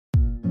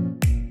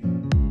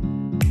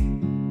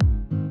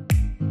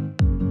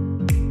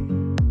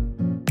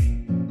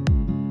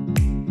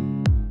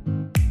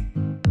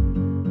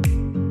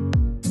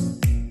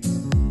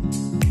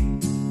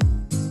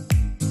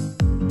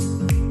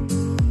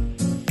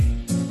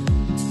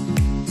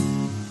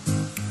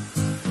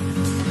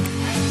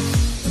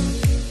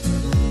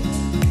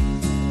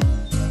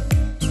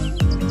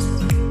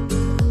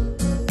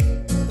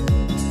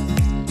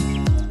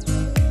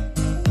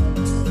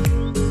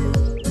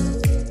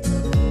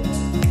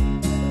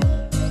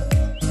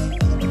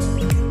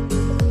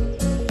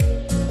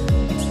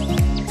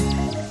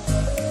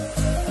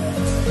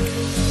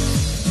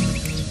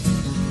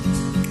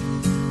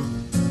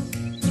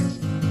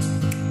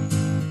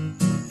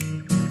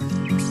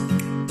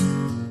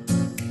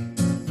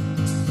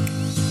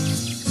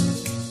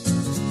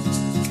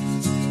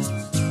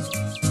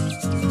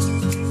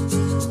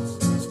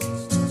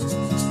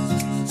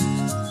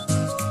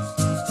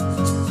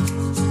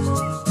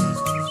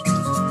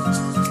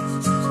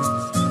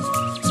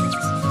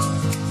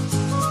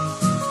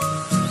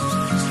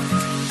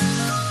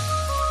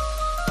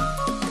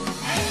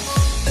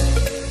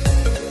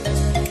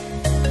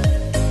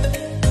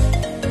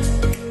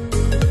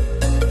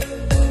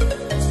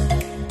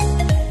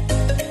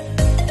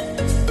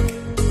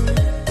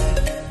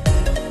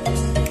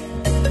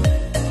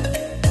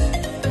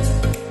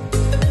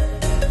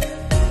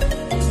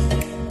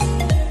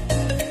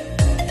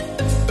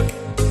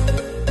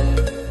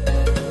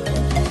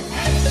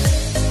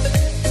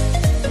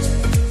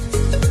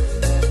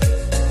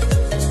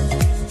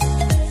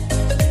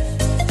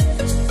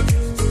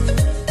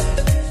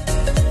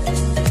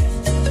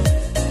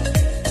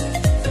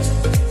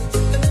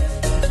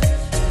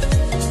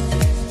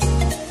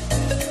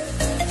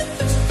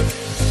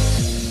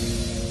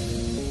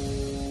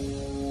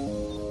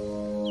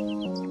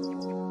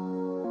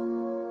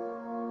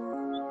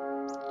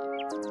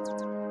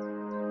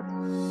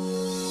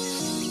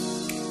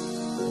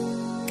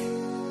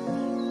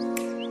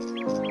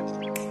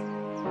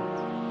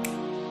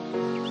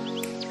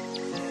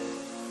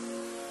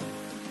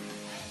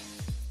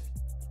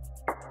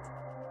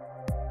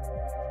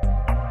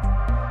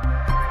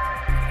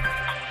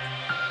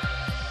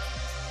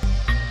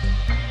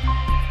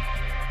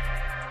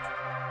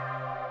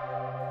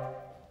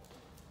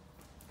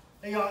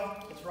Hey y'all,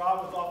 it's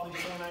Rob with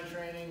Leash K9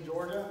 Training,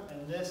 Georgia,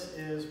 and this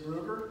is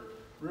Ruger.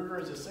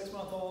 Ruger is a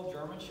 6-month-old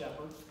German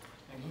Shepherd,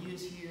 and he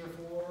is here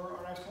for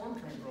our next form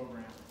training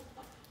program.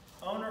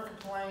 Owner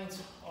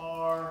complaints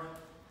are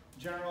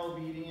general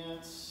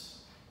obedience,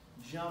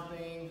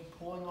 jumping,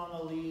 pulling on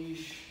the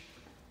leash,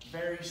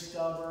 very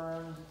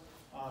stubborn,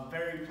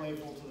 very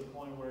playful to the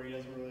point where he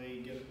doesn't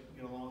really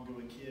get along good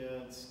with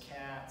kids,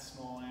 cats,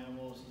 small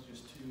animals. He's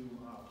just too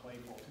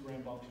playful, too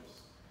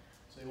rambunctious.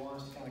 So he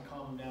wants to kind of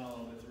calm him down a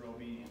little bit through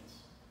obedience.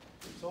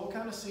 So we'll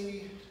kind of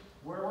see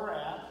where we're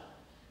at.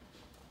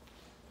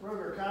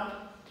 Ruger, come.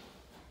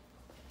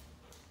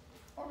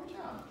 Oh, good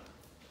job.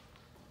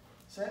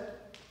 Sit.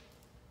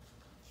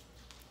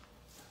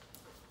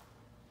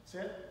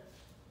 Sit.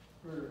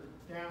 Ruger,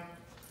 down.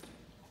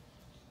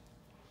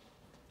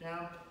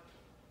 Down.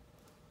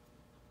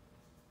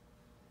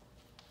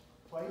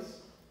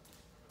 Place.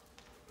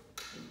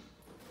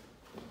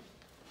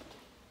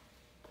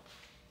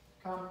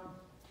 Come.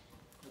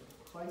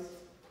 Place.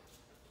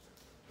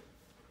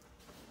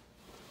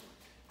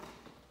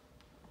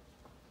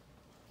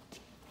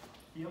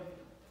 Heel.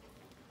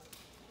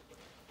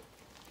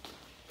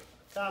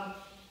 Come.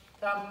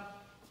 Come.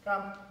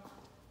 Come.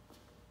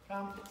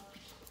 Come.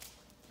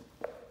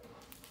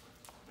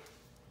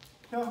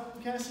 So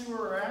you kind of see where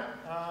we're at,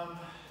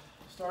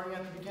 starting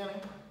at the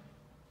beginning.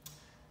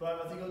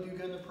 But I think he'll do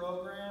good in the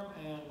program,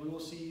 and we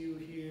will see you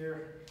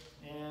here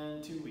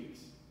in 2 weeks.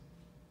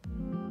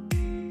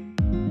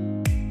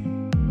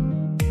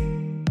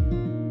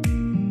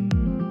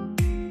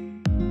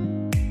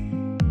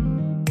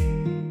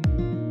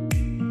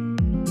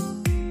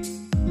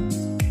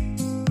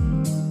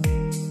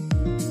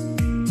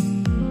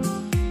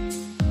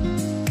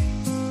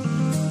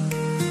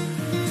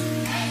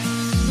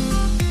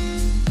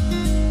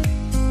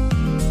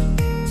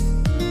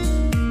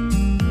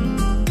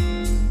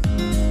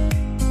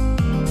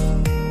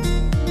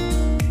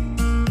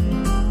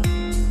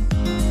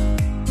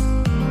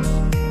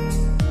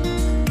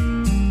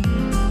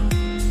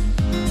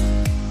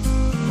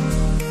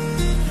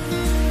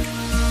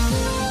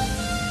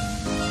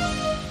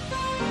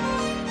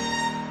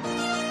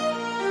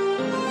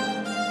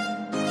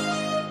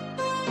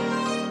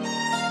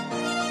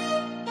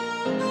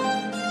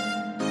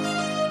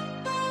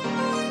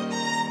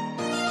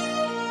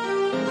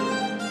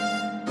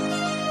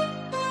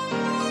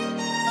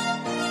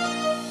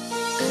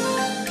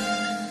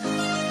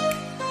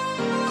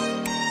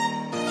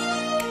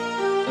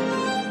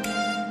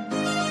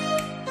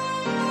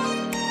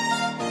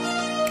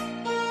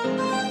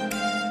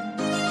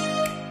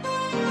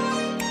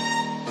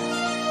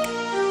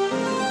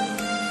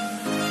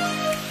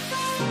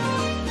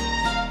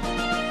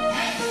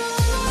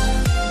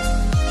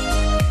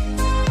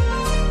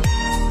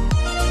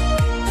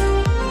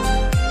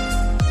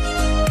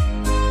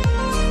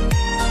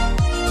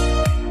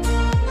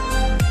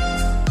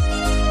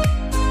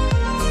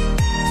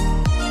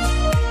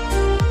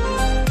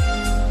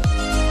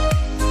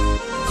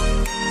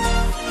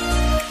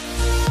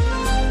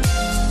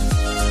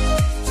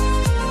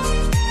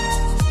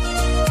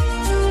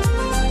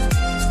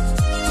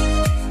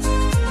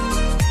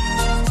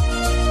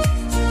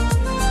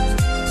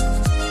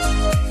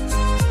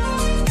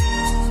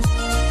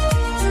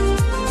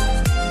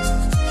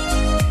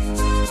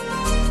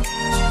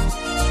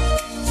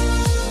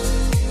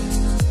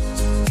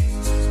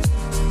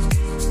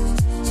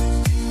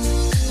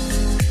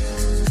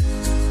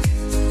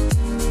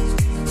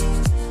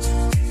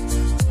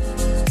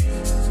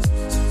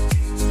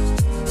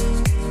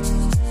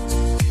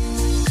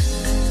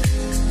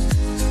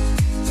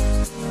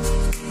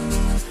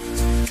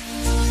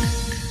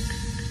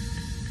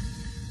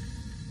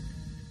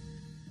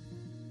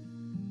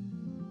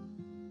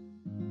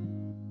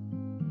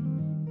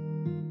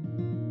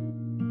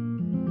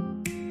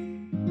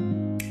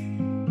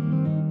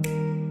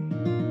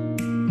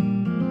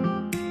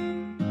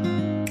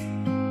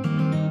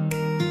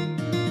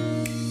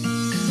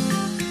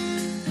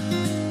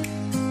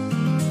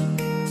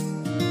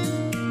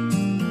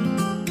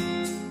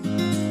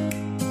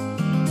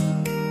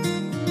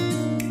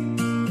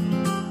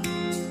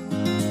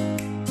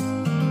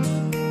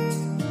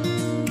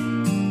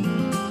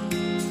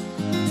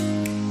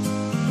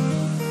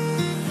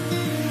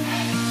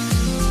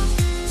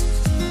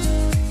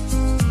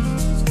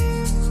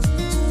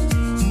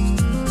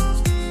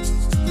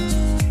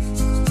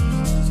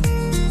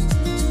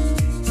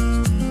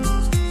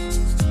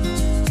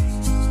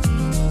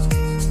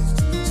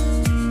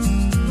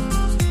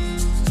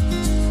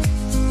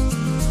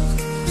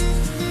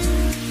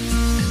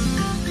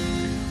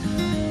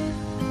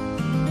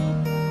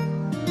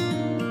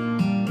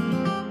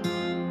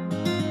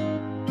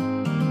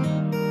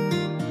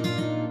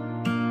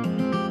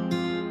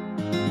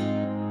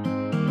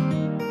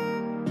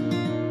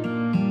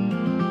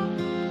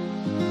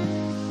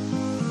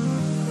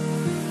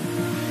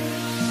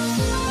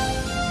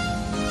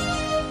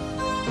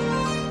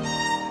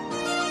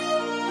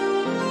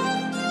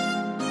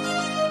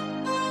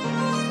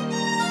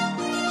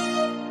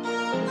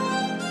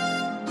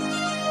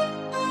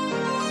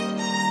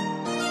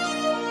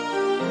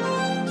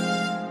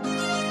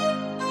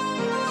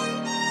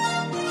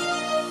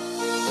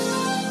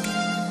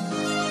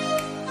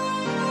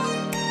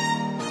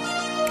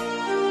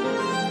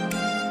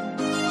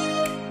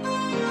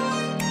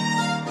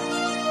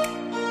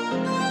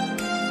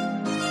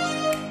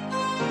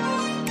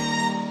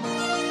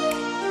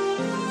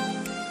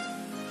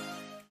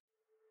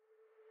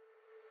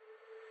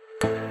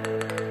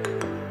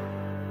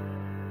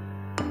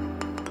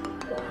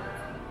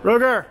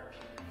 Ruger,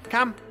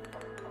 come.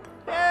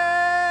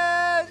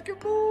 Yes, good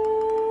boy.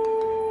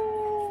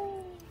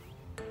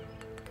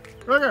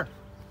 Ruger,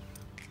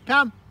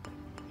 come.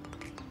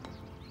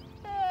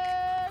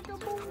 Yeah, good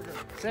boy.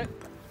 Ruger, sit.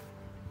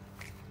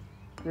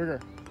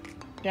 Ruger,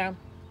 down.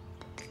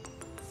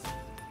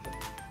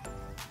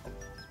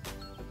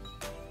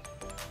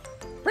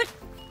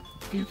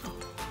 Beautiful.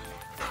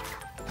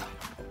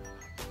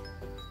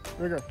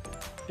 Ruger,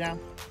 down.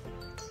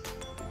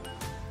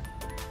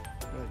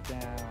 Good,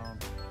 down.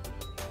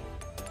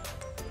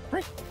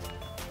 Break.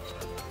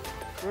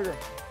 Ruger,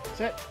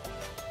 sit.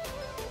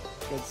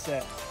 Good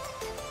sit.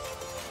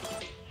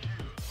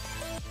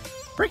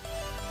 Break.